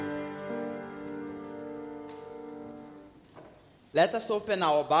Let us open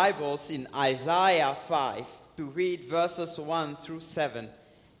our Bibles in Isaiah 5 to read verses 1 through 7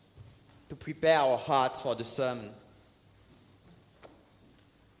 to prepare our hearts for the sermon.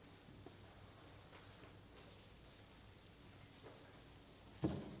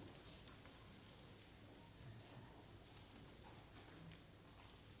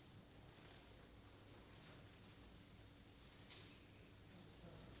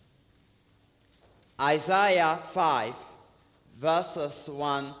 Isaiah 5, verses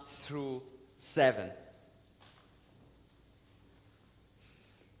 1 through 7.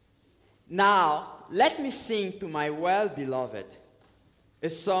 Now, let me sing to my well-beloved a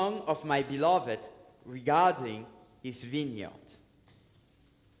song of my beloved regarding his vineyard.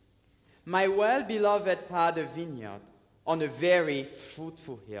 My well-beloved had a vineyard on a very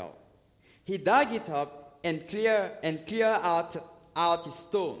fruitful hill. He dug it up and cleared out its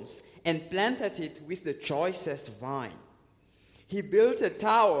stones and planted it with the choicest vine. He built a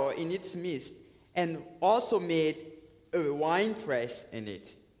tower in its midst and also made a winepress in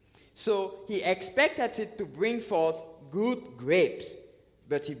it. So he expected it to bring forth good grapes,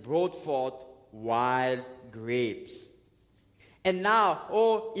 but he brought forth wild grapes. And now,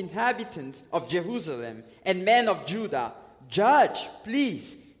 O inhabitants of Jerusalem and men of Judah, judge,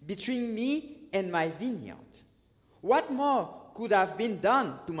 please, between me and my vineyard. What more could have been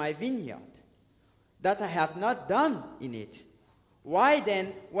done to my vineyard that I have not done in it? Why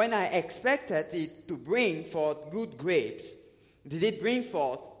then, when I expected it to bring forth good grapes, did it bring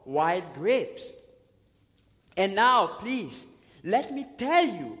forth wild grapes? And now, please, let me tell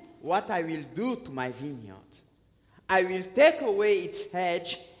you what I will do to my vineyard. I will take away its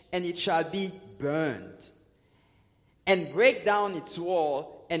hedge, and it shall be burned, and break down its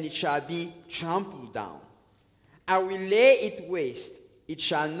wall, and it shall be trampled down. I will lay it waste. It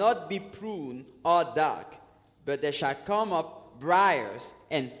shall not be pruned or dug, but there shall come up briars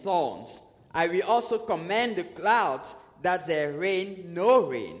and thorns. I will also command the clouds that there rain no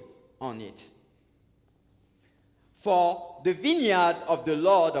rain on it. For the vineyard of the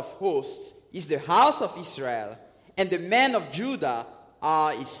Lord of hosts is the house of Israel, and the men of Judah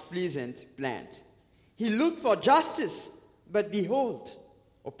are his pleasant plant. He looked for justice, but behold,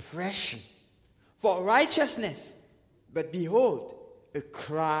 oppression. For righteousness, but behold, a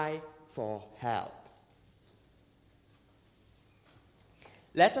cry for help.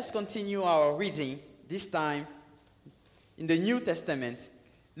 Let us continue our reading, this time in the New Testament,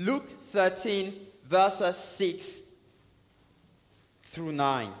 Luke 13, verses 6 through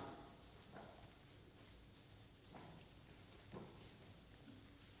 9.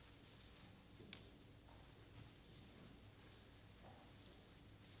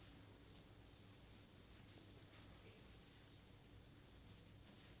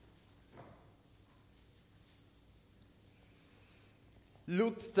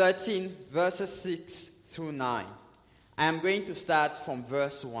 Luke 13, verses 6 through 9. I am going to start from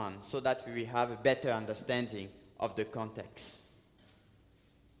verse 1 so that we will have a better understanding of the context.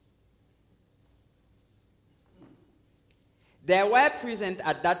 There were present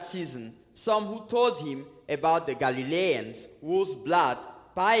at that season some who told him about the Galileans whose blood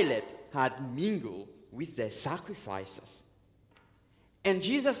Pilate had mingled with their sacrifices. And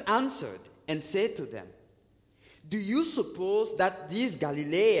Jesus answered and said to them, do you suppose that these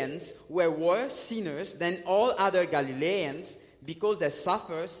Galileans were worse sinners than all other Galileans because they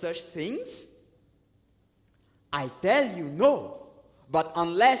suffer such things? I tell you, no. But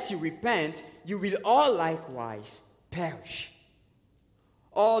unless you repent, you will all likewise perish.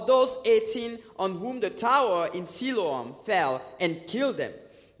 Or those 18 on whom the tower in Siloam fell and killed them,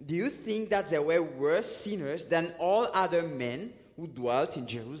 do you think that they were worse sinners than all other men who dwelt in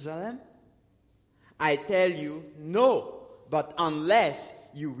Jerusalem? I tell you, no, but unless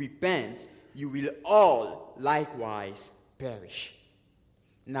you repent, you will all likewise perish.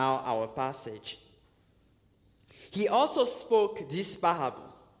 Now our passage. He also spoke this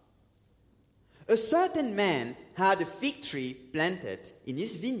parable. A certain man had a fig tree planted in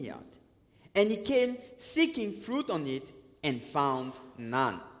his vineyard, and he came seeking fruit on it and found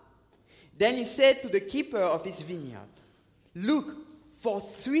none. Then he said to the keeper of his vineyard, look, for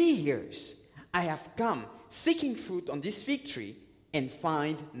 3 years I have come seeking fruit on this fig tree and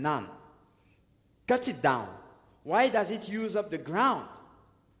find none. Cut it down. Why does it use up the ground?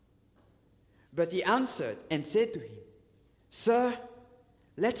 But he answered and said to him, Sir,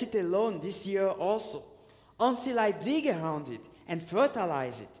 let it alone this year also, until I dig around it and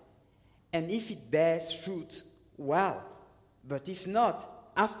fertilize it. And if it bears fruit, well. But if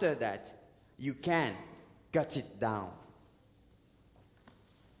not, after that, you can cut it down.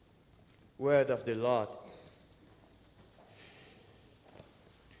 Word of the Lord.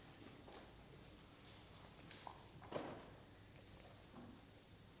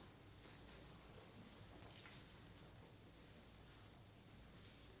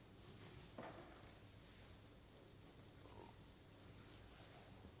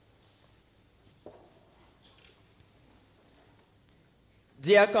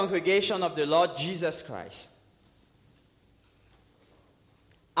 Dear congregation of the Lord Jesus Christ,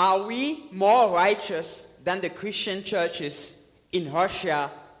 are we more righteous than the Christian churches in Russia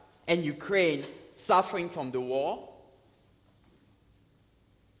and Ukraine suffering from the war?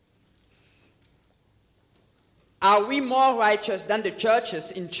 Are we more righteous than the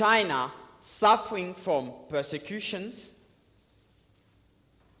churches in China suffering from persecutions?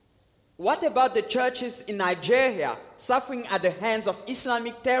 What about the churches in Nigeria suffering at the hands of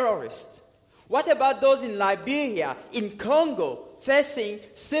Islamic terrorists? What about those in Liberia, in Congo, facing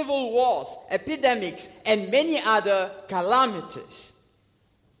civil wars, epidemics, and many other calamities?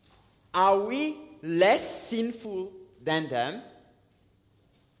 Are we less sinful than them?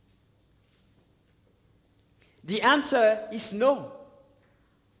 The answer is no.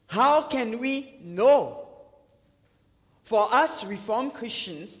 How can we know? For us Reformed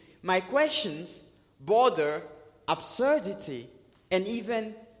Christians, my questions border absurdity and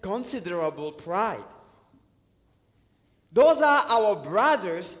even considerable pride. Those are our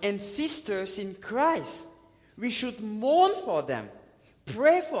brothers and sisters in Christ. We should mourn for them,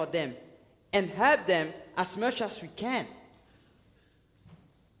 pray for them, and help them as much as we can.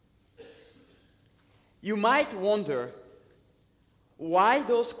 You might wonder, why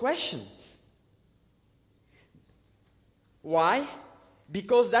those questions? Why?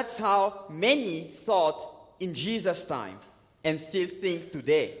 Because that's how many thought in Jesus' time and still think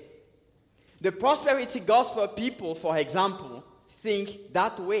today. The prosperity gospel people, for example, think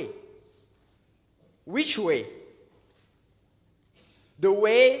that way. Which way? The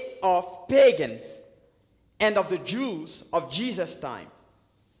way of pagans and of the Jews of Jesus' time.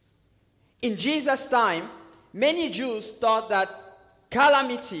 In Jesus' time, many Jews thought that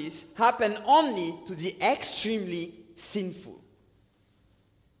calamities happen only to the extremely sinful.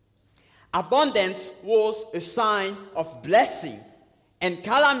 Abundance was a sign of blessing, and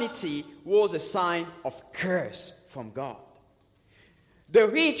calamity was a sign of curse from God. The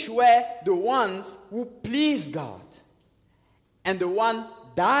rich were the ones who pleased God, and the ones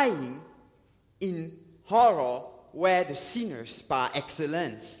dying in horror were the sinners par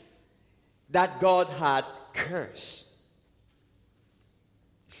excellence that God had cursed.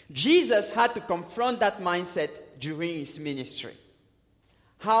 Jesus had to confront that mindset during his ministry.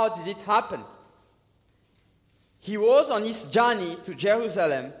 How did it happen? He was on his journey to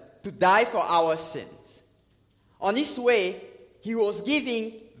Jerusalem to die for our sins. On his way, he was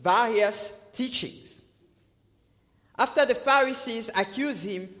giving various teachings. After the Pharisees accused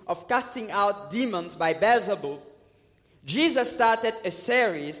him of casting out demons by Beelzebub, Jesus started a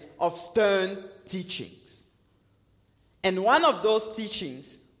series of stern teachings. And one of those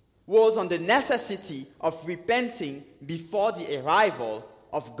teachings was on the necessity of repenting before the arrival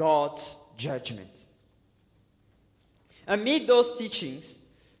of God's judgment. Amid those teachings,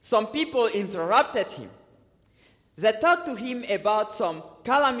 some people interrupted him. They talked to him about some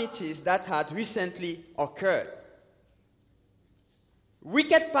calamities that had recently occurred.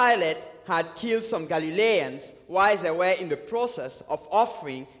 Wicked Pilate had killed some Galileans while they were in the process of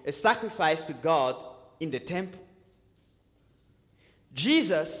offering a sacrifice to God in the temple.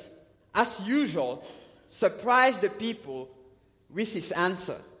 Jesus, as usual, surprised the people with his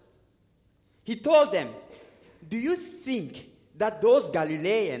answer. He told them, "Do you think that those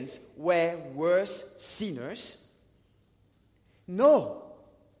Galileans were worse sinners?" "No,"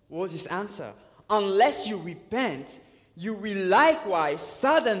 was his answer. "Unless you repent, you will likewise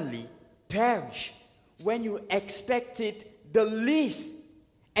suddenly perish when you expected the least,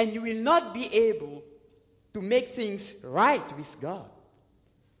 and you will not be able to make things right with God."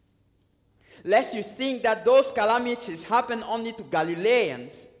 Lest you think that those calamities happen only to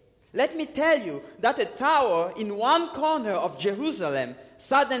Galileans, let me tell you that a tower in one corner of Jerusalem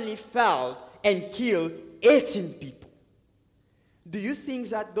suddenly fell and killed 18 people. Do you think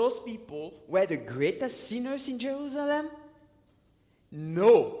that those people were the greatest sinners in Jerusalem?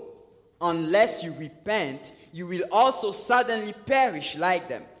 No. Unless you repent, you will also suddenly perish like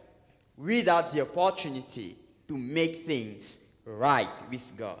them, without the opportunity to make things right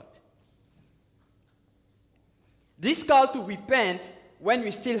with God. This call to repent when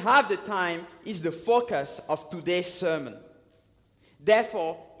we still have the time is the focus of today's sermon.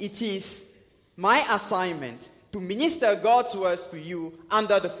 Therefore, it is my assignment to minister God's words to you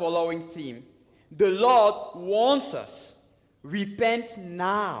under the following theme. The Lord wants us. Repent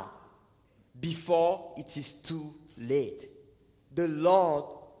now, before it is too late. The Lord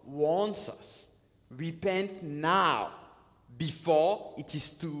wants us. Repent now, before it is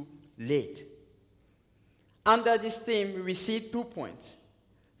too late. Under this theme, we see 2 points.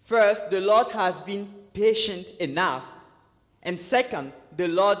 First, the Lord has been patient enough And second, the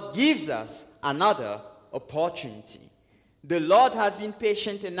Lord gives us another opportunity. The Lord has been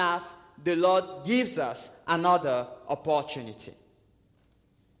patient enough. The Lord gives us another opportunity.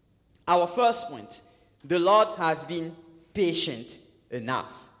 Our first point, the Lord has been patient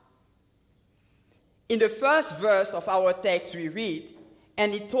enough. In the first verse of our text we read,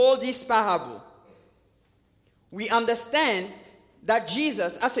 and he told this parable. We understand that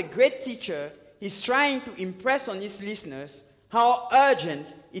Jesus, as a great teacher, is trying to impress on his listeners how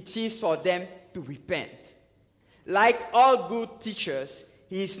urgent it is for them to repent. Like all good teachers,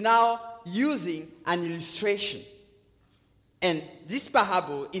 he is now using an illustration. And this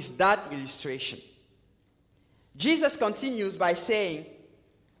parable is that illustration. Jesus continues by saying,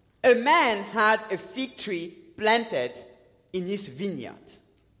 a man had a fig tree planted in his vineyard.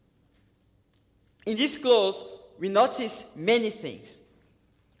 In this clause, we notice many things.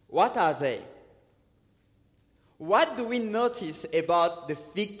 What are they? What do we notice about the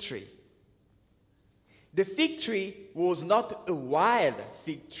fig tree? The fig tree was not a wild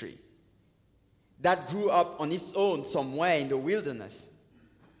fig tree that grew up on its own somewhere in the wilderness.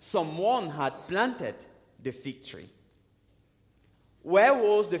 Someone had planted the fig tree. Where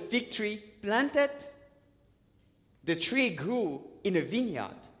was the fig tree planted? The tree grew in a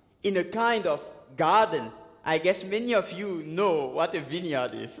vineyard, in a kind of garden. I guess many of you know what a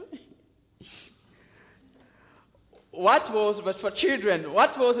vineyard is. But for children,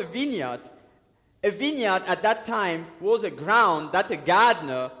 what was a vineyard? A vineyard at that time was a ground that a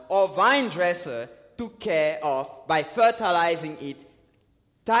gardener or vine dresser took care of by fertilizing it,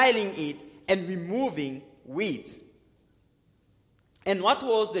 tilling it, and removing weeds. And what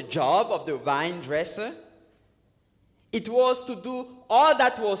was the job of the vine dresser? It was to do all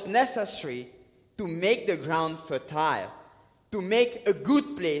that was necessary to make the ground fertile, to make a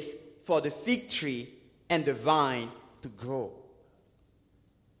good place for the fig tree and the vine to grow.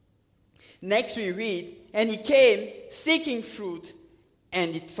 Next we read, and he came seeking fruit,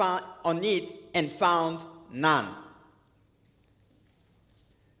 and it found on it and found none.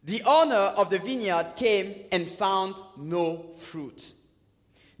 The owner of the vineyard came and found no fruit.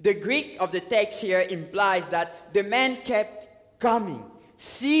 The Greek of the text here implies that the man kept coming,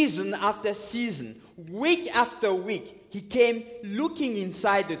 season after season, week after week. He came looking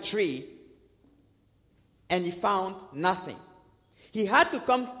inside the tree, and he found nothing. He had to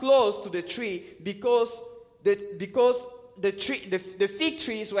come close to the tree because the fig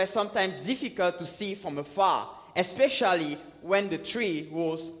trees were sometimes difficult to see from afar, especially when the tree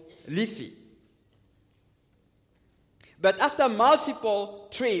was leafy. But after multiple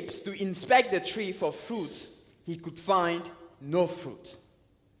trips to inspect the tree for fruits, he could find no fruit.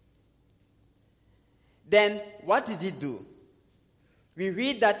 Then what did he do? We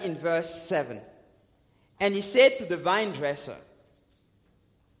read that in verse 7. And he said to the vine dresser,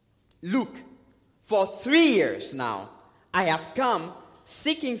 "Look, for 3 years now I have come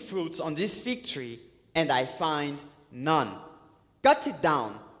seeking fruits on this fig tree, and I find none. Cut it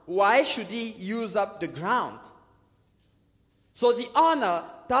down. Why should he use up the ground?" So the owner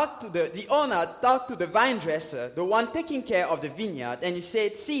talked to the vine dresser, the one taking care of the vineyard, and he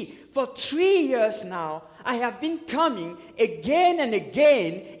said, "See, for 3 years now I have been coming again and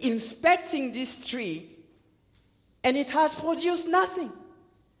again, inspecting this tree, and it has produced nothing.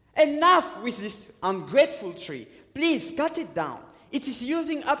 Enough with this ungrateful tree. Please cut it down. It is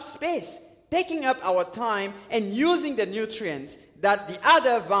using up space, taking up our time, and using the nutrients that the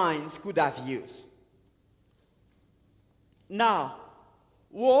other vines could have used." Now,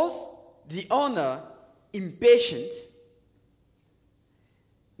 was the owner impatient?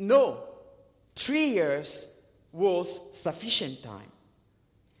 No. 3 years was sufficient time.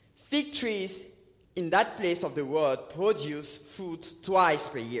 Fig trees in that place of the world produce fruit twice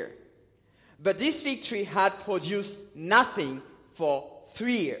per year. But this fig tree had produced nothing for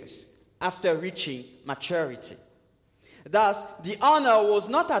 3 years after reaching maturity. Thus, the owner was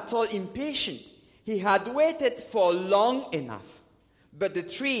not at all impatient. He had waited for long enough. But the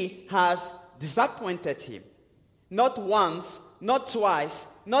tree has disappointed him. Not once, not twice,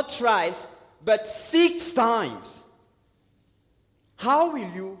 not thrice, but 6 times. How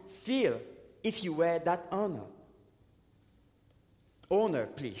will you feel if you were that owner? Owner,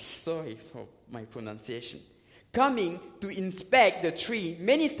 please. Sorry for my pronunciation. Coming to inspect the tree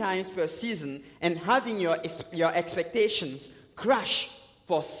many times per season and having your expectations crushed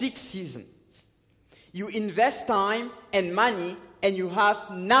for 6 seasons. You invest time and money and you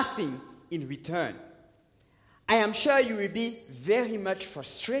have nothing in return. I am sure you will be very much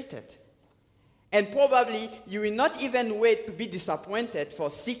frustrated. And probably you will not even wait to be disappointed for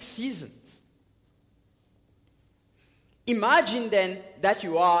 6 seasons. Imagine then that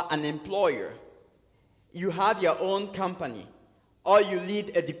you are an employer. You have your own company, or you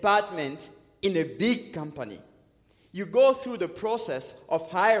lead a department in a big company. You go through the process of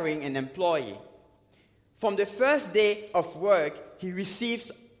hiring an employee. From the first day of work, he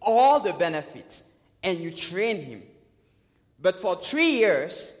receives all the benefits, and you train him. But for 3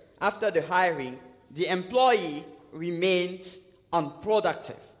 years after the hiring, the employee remains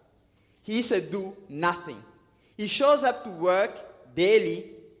unproductive. He's a do-nothing. He shows up to work daily,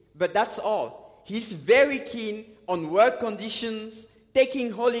 but that's all. He's very keen on work conditions,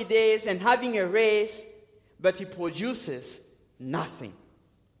 taking holidays, and having a raise, but he produces nothing.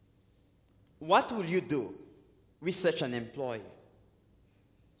 What will you do with such an employee?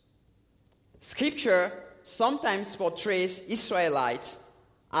 Scripture sometimes portrays Israelites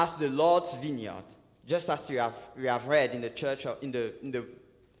as the Lord's vineyard, just as we have read in the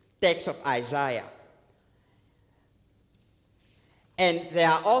text of Isaiah. And they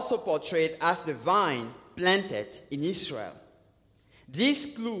are also portrayed as the vine planted in Israel. These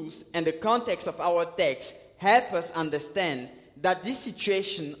clues and the context of our text help us understand that this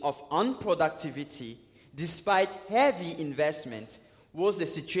situation of unproductivity, despite heavy investment, was the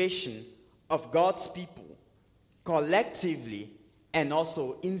situation of God's people, collectively and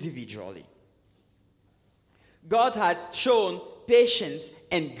also individually. God has shown patience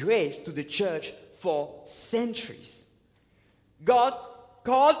and grace to the church for centuries. God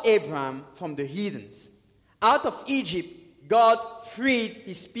called Abraham from the heathens. Out of Egypt, God freed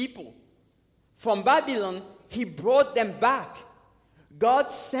his people. From Babylon, he brought them back.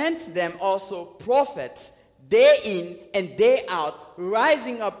 God sent them also prophets day in and day out,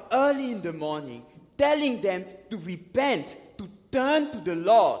 rising up early in the morning, telling them to repent, to turn to the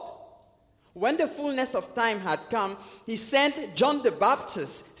Lord. When the fullness of time had come, he sent John the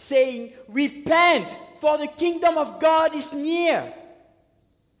Baptist, saying, "Repent, for the kingdom of God is near.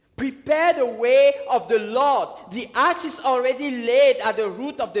 Prepare the way of the Lord. The axe is already laid at the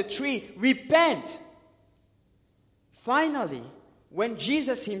root of the tree. Repent." Finally, when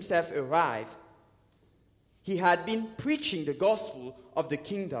Jesus himself arrived, he had been preaching the gospel of the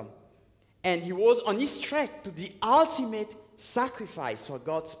kingdom, and he was on his track to the ultimate sacrifice for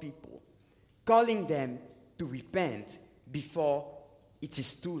God's people, calling them to repent before it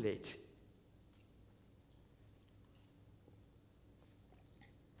is too late.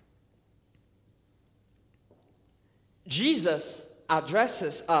 Jesus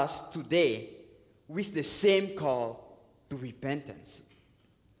addresses us today with the same call to repentance.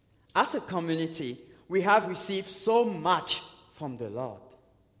 As a community, we have received so much from the Lord.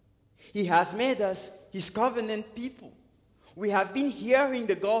 He has made us his covenant people. We have been hearing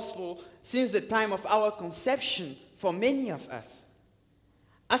the gospel since the time of our conception for many of us.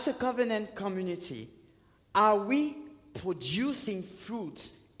 As a covenant community, are we producing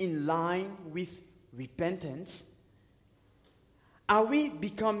fruits in line with repentance? Are we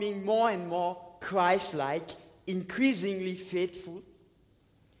becoming more and more Christ-like, increasingly faithful?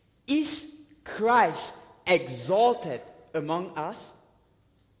 Is Christ exalted among us?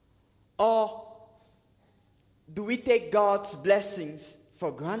 Or do we take God's blessings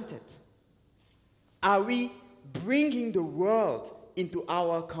for granted? Are we bringing the world into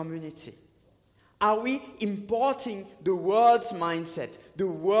our community? Are we importing the world's mindset, the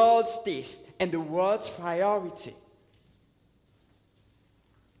world's taste, and the world's priority?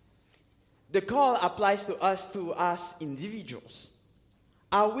 The call applies to us too as individuals.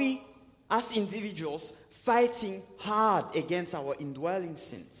 Are we, as individuals, fighting hard against our indwelling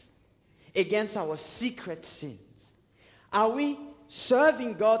sins, against our secret sins? Are we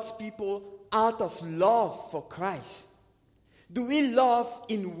serving God's people out of love for Christ? Do we love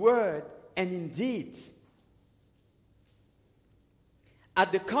in word and in deeds?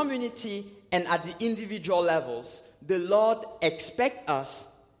 At the community and at the individual levels, the Lord expects us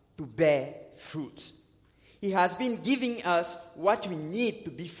to bear fruit. He has been giving us what we need to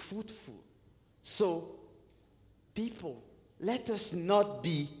be fruitful. So, people, let us not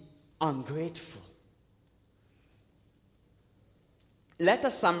be ungrateful. Let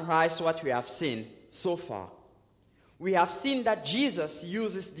us summarize what we have seen so far. We have seen that Jesus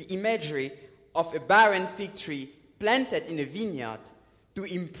uses the imagery of a barren fig tree planted in a vineyard to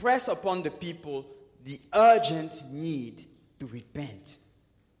impress upon the people the urgent need to repent.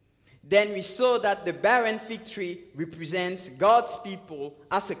 Then we saw that the barren fig tree represents God's people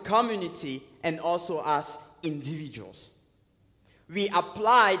as a community and also as individuals. We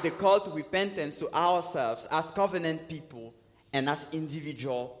apply the call to repentance to ourselves as covenant people and as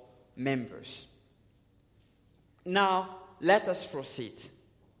individual members. Now, let us proceed.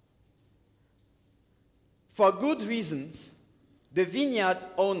 For good reasons, the vineyard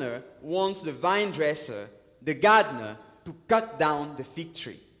owner wants the vine dresser, the gardener, to cut down the fig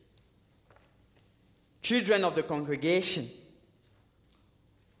tree. Children of the congregation,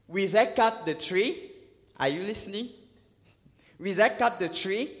 will they cut the tree? Are you listening? Will they cut the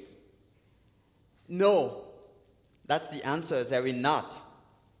tree? No. That's the answer. They will not.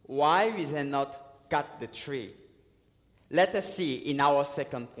 Why will they not cut the tree? Let us see in our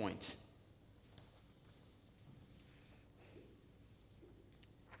second point.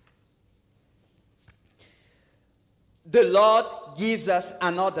 The Lord gives us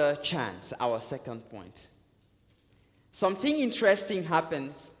another chance, our second point. Something interesting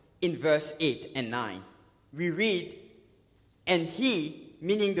happens in verse 8 and 9. We read, "And he,"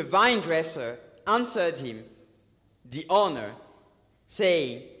 meaning the vine dresser, "answered him," the owner,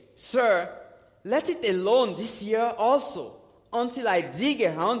 saying, "Sir, let it alone this year also, until I dig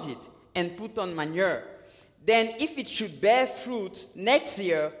around it and put on manure. Then if it should bear fruit next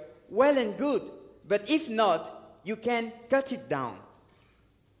year, well and good. But if not, you can cut it down."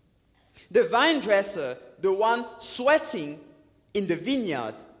 The vine dresser, the one sweating in the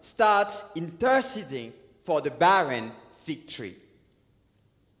vineyard, starts interceding for the barren fig tree.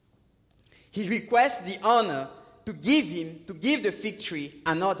 He requests the owner to give the fig tree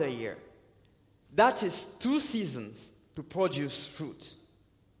another year. That is 2 seasons to produce fruit.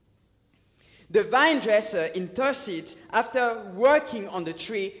 The vine dresser intercedes after working on the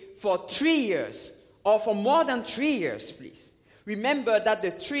tree for 3 years, or for more than 3 years, please. Remember that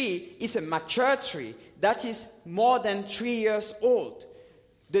the tree is a mature tree that is more than 3 years old.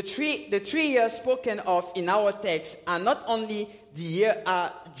 The 3 years spoken of in our text are not only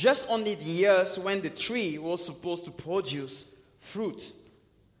just only the years when the tree was supposed to produce fruit.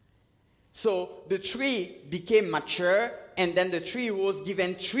 So the tree became mature, and then the tree was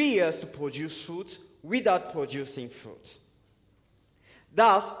given 3 years to produce fruit without producing fruit.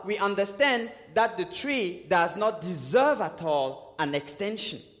 Thus, we understand that the tree does not deserve at all an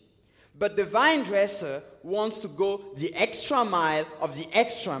extension. But the vine dresser wants to go the extra mile of the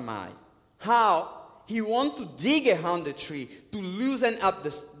extra mile. How? He wants to dig around the tree, to loosen up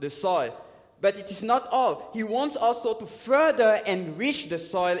the soil. But it is not all. He wants also to further enrich the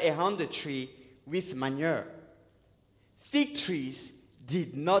soil around the tree with manure. Fig trees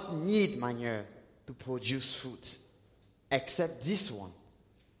did not need manure to produce fruit, except this one.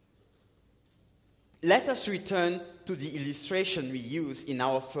 Let us return to the illustration we used in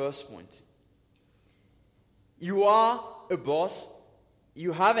our first point. You are a boss,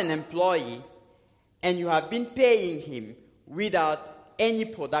 you have an employee, and you have been paying him without any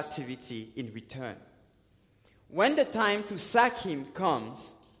productivity in return. When the time to sack him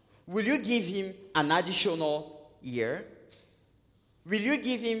comes, will you give him an additional year? Will you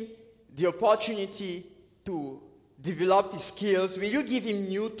give him the opportunity to develop his skills? Will you give him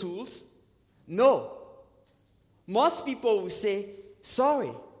new tools? No. Most people will say,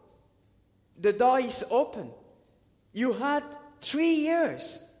 "Sorry, the door is open. You had 3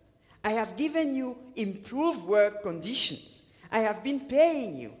 years. I have given you improved work conditions. I have been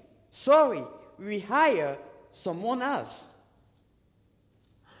paying you. Sorry, we hire someone else."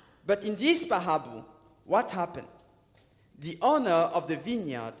 But in this parable, what happened? The owner of the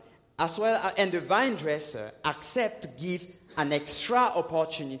vineyard as well and the vine dresser accept to give an extra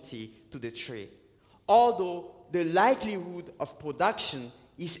opportunity to the tree, although the likelihood of production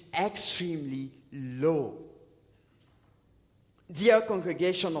is extremely low. Dear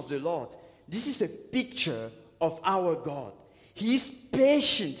congregation of the Lord, this is a picture of our God. He is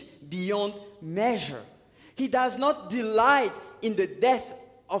patient beyond measure. He does not delight in the death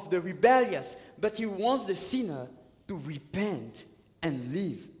of the rebellious, but he wants the sinner to repent and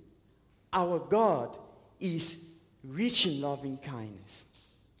live. Our God is rich in loving kindness.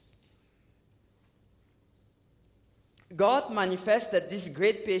 God manifested this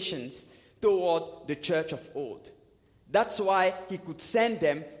great patience toward the church of old. That's why he could send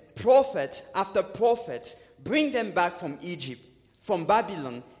them prophet after prophet, bring them back from Egypt, from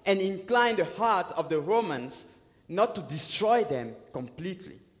Babylon, and incline the heart of the Romans not to destroy them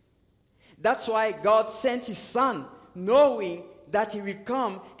completely. That's why God sent his son, knowing that he will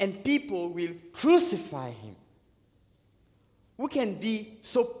come and people will crucify him. Who can be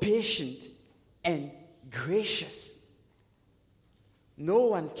so patient and gracious? No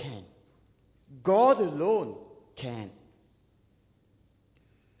one can. God alone can.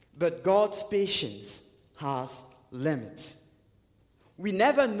 But God's patience has limits. We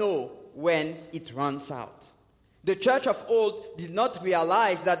never know when it runs out. The church of old did not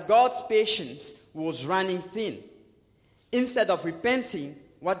realize that God's patience was running thin. Instead of repenting,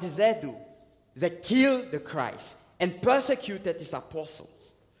 what did they do? They killed the Christ and persecuted his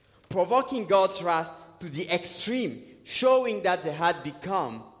apostles, provoking God's wrath to the extreme, showing that they had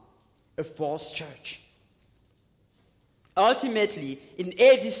become a false church. Ultimately, in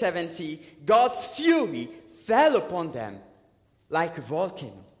AD 70, God's fury fell upon them like a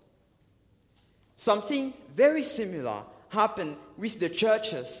volcano. Something very similar happened with the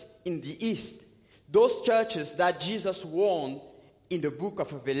churches in the East, those churches that Jesus warned in the book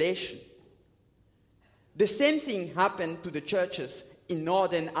of Revelation. The same thing happened to the churches in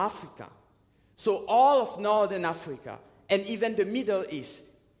Northern Africa. So all of Northern Africa and even the Middle East,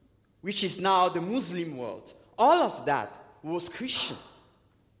 which is now the Muslim world, all of that was Christian.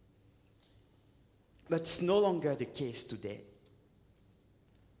 But it's no longer the case today.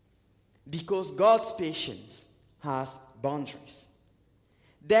 Because God's patience has boundaries.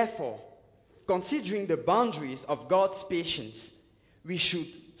 Therefore, considering the boundaries of God's patience, we should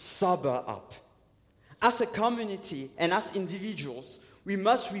sober up. As a community and as individuals, we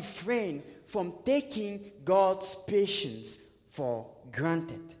must refrain from taking God's patience for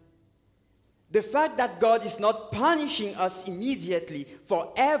granted. The fact that God is not punishing us immediately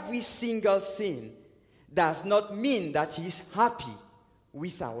for every single sin does not mean that He is happy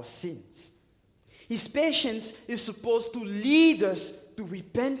with our sins. His patience is supposed to lead us to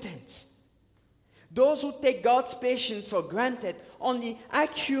repentance. Those who take God's patience for granted only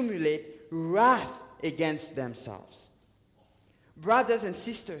accumulate wrath against themselves. Brothers and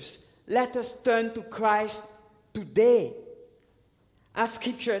sisters, let us turn to Christ today. As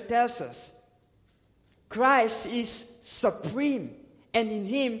Scripture tells us, Christ is supreme, and in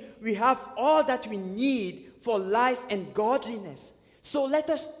Him we have all that we need for life and godliness. So let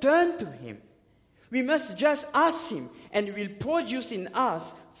us turn to Him. We must just ask Him, and He will produce in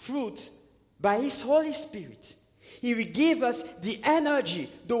us fruit by His Holy Spirit. He will give us the energy,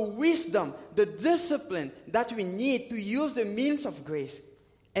 the wisdom, the discipline that we need to use the means of grace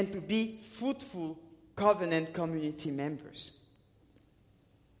and to be fruitful covenant community members.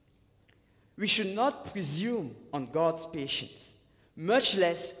 We should not presume on God's patience, much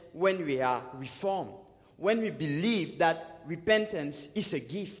less when we are reformed, when we believe that repentance is a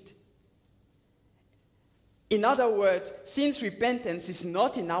gift. In other words, since repentance is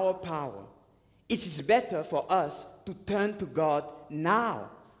not in our power, it is better for us to turn to God now,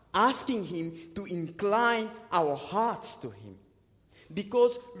 asking Him to incline our hearts to Him.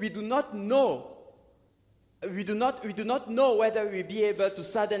 Because we do not know whether we'll be able to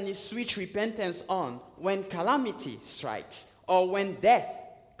suddenly switch repentance on when calamity strikes or when death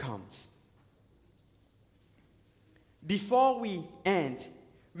comes. Before we end,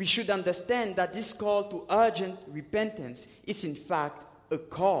 we should understand that this call to urgent repentance is in fact a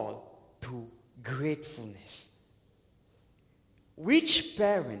call to gratefulness. Which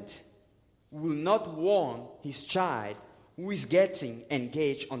parent will not warn his child who is getting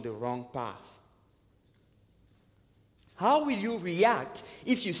engaged on the wrong path? How will you react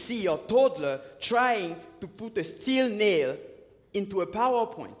if you see your toddler trying to put a steel nail into a power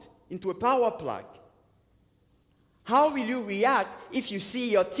plug? How will you react if you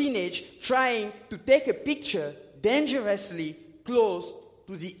see your teenager trying to take a picture dangerously close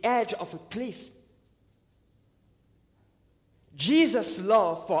to the edge of a cliff? Jesus'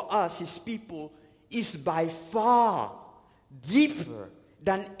 love for us, His people, is by far deeper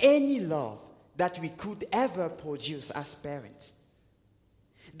than any love that we could ever produce as parents.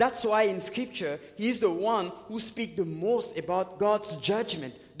 That's why in Scripture, He is the one who speaks the most about God's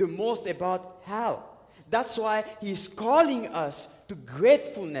judgment, the most about hell. That's why He is calling us to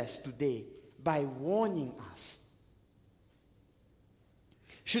gratefulness today by warning us.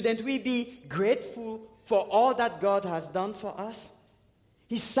 Shouldn't we be grateful for all that God has done for us?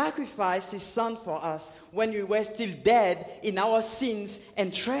 He sacrificed His Son for us when we were still dead in our sins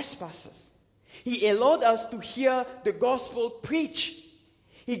and trespasses. He allowed us to hear the gospel preached.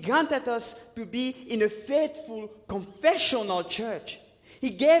 He granted us to be in a faithful confessional church.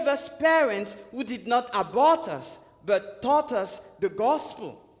 He gave us parents who did not abort us, but taught us the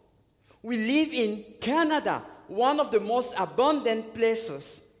gospel. We live in Canada, one of the most abundant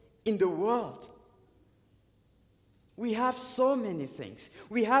places in the world. We have so many things.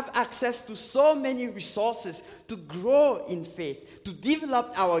 We have access to so many resources to grow in faith, to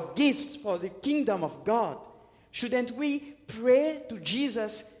develop our gifts for the kingdom of God. Shouldn't we pray to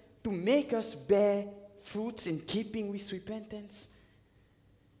Jesus to make us bear fruits in keeping with repentance?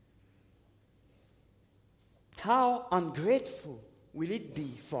 How ungrateful will it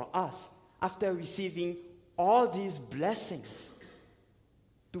be for us after receiving all these blessings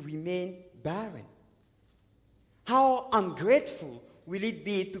to remain barren? How ungrateful will it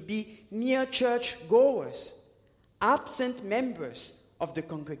be to be mere church goers, absent members of the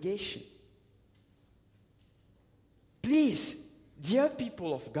congregation? Please, dear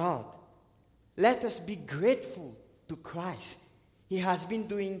people of God, let us be grateful to Christ. He has been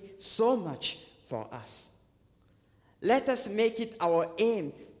doing so much for us. Let us make it our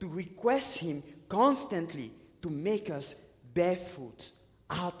aim to request Him constantly to make us bear fruit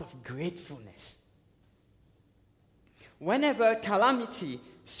out of gratefulness. Whenever calamity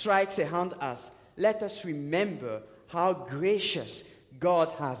strikes around us, let us remember how gracious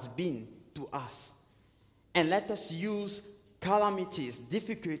God has been to us. And let us use calamities,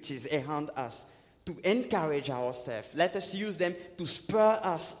 difficulties around us to encourage ourselves. Let us use them to spur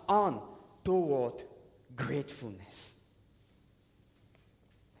us on toward gratefulness.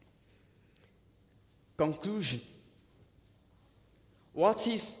 Conclusion. What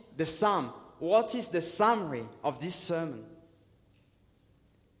is the sum? What is the summary of this sermon?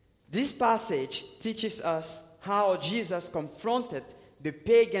 This passage teaches us how Jesus confronted the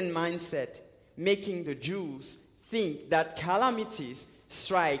pagan mindset, making the Jews think that calamities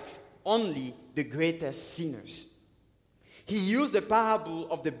strike only the greatest sinners. He used the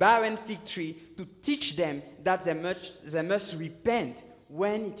parable of the barren fig tree to teach them that they must repent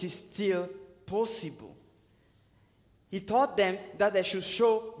when it is still possible. He taught them that they should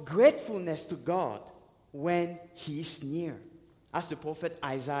show gratefulness to God when He is near. As the prophet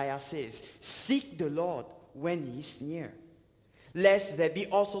Isaiah says, seek the Lord when He is near, lest they be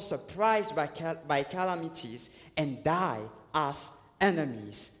also surprised by calamities and die as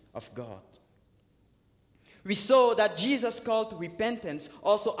enemies of God. We saw that Jesus' call to repentance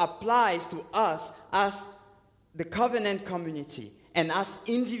also applies to us as the covenant community and as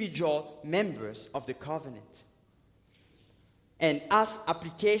individual members of the covenant. And as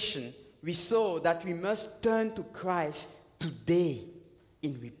application, we saw that we must turn to Christ today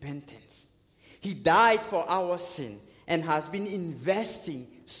in repentance. He died for our sin and has been investing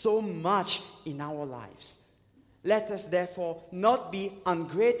so much in our lives. Let us therefore not be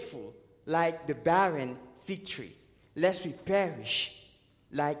ungrateful like the barren fig tree, lest we perish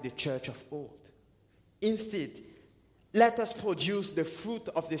like the church of old. Instead, let us produce the fruit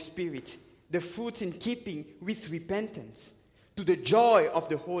of the Spirit, the fruit in keeping with repentance, to the joy of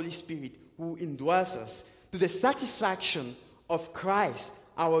the Holy Spirit who indwells us, to the satisfaction of Christ,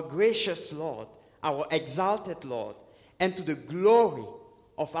 our gracious Lord, our exalted Lord, and to the glory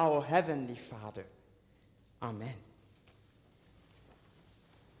of our Heavenly Father. Amen.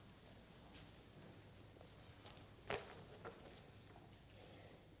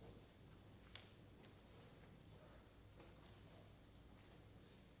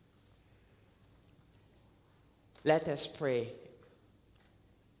 Let us pray.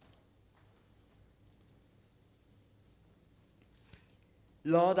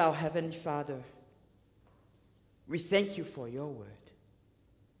 Lord, our Heavenly Father, we thank you for your word.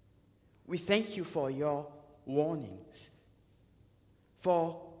 We thank you for your warnings.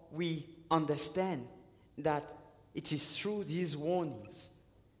 For we understand that it is through these warnings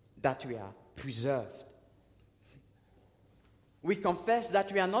that we are preserved. We confess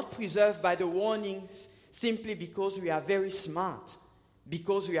that we are not preserved by the warnings simply because we are very smart,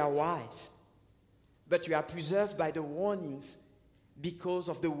 because we are wise, but we are preserved by the warnings because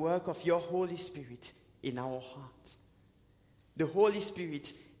of the work of your Holy Spirit in our hearts. The Holy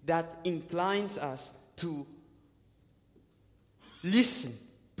Spirit that inclines us to listen,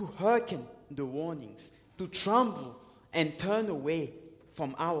 to hearken the warnings, to tremble and turn away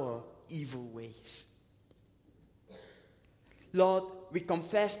from our evil ways. Lord, we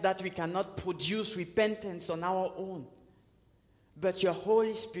confess that we cannot produce repentance on our own, but your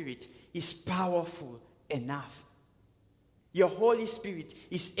Holy Spirit is powerful enough. Your Holy Spirit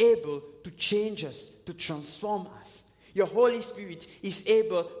is able to change us, to transform us. Your Holy Spirit is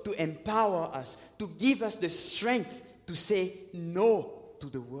able to empower us, to give us the strength to say no to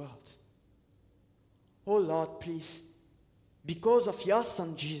the world. Oh Lord, please, because of your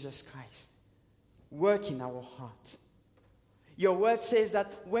Son Jesus Christ, work in our hearts. Your word says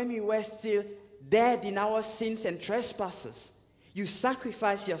that when we were still dead in our sins and trespasses, you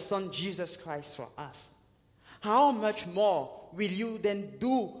sacrificed your Son Jesus Christ for us. How much more will you then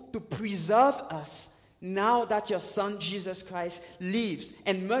do to preserve us now that your Son Jesus Christ lives,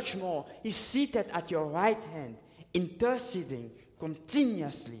 and much more is seated at your right hand, interceding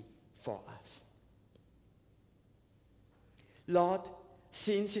continuously for us? Lord,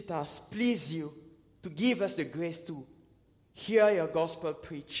 since it has pleased you to give us the grace to hear your gospel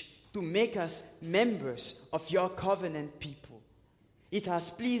preached, to make us members of your covenant people, it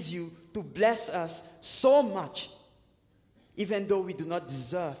has pleased you to bless us so much even though we do not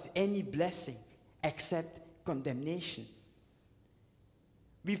deserve any blessing except condemnation.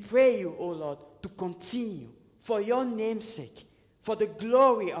 We pray you, O Lord, to continue for your name's sake, for the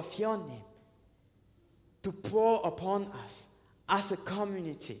glory of your name, to pour upon us as a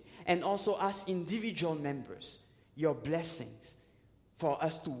community and also as individual members your blessings, for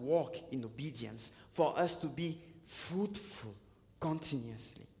us to walk in obedience, for us to be fruitful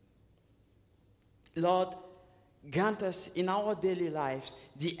continuously. Lord, grant us in our daily lives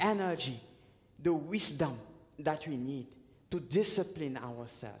the energy, the wisdom that we need to discipline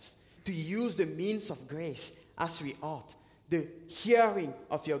ourselves, to use the means of grace as we ought, the hearing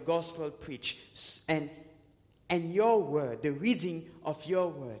of your gospel preached, and your word, the reading of your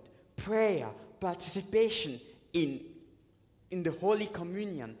word, prayer, participation in the Holy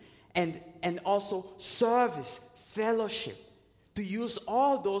Communion, and also service, fellowship, to use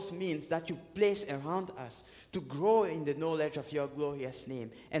all those means that you place around us to grow in the knowledge of your glorious name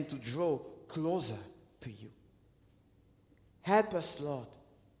and to draw closer to you. Help us, Lord,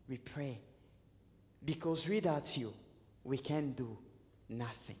 we pray, because without you, we can do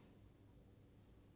nothing.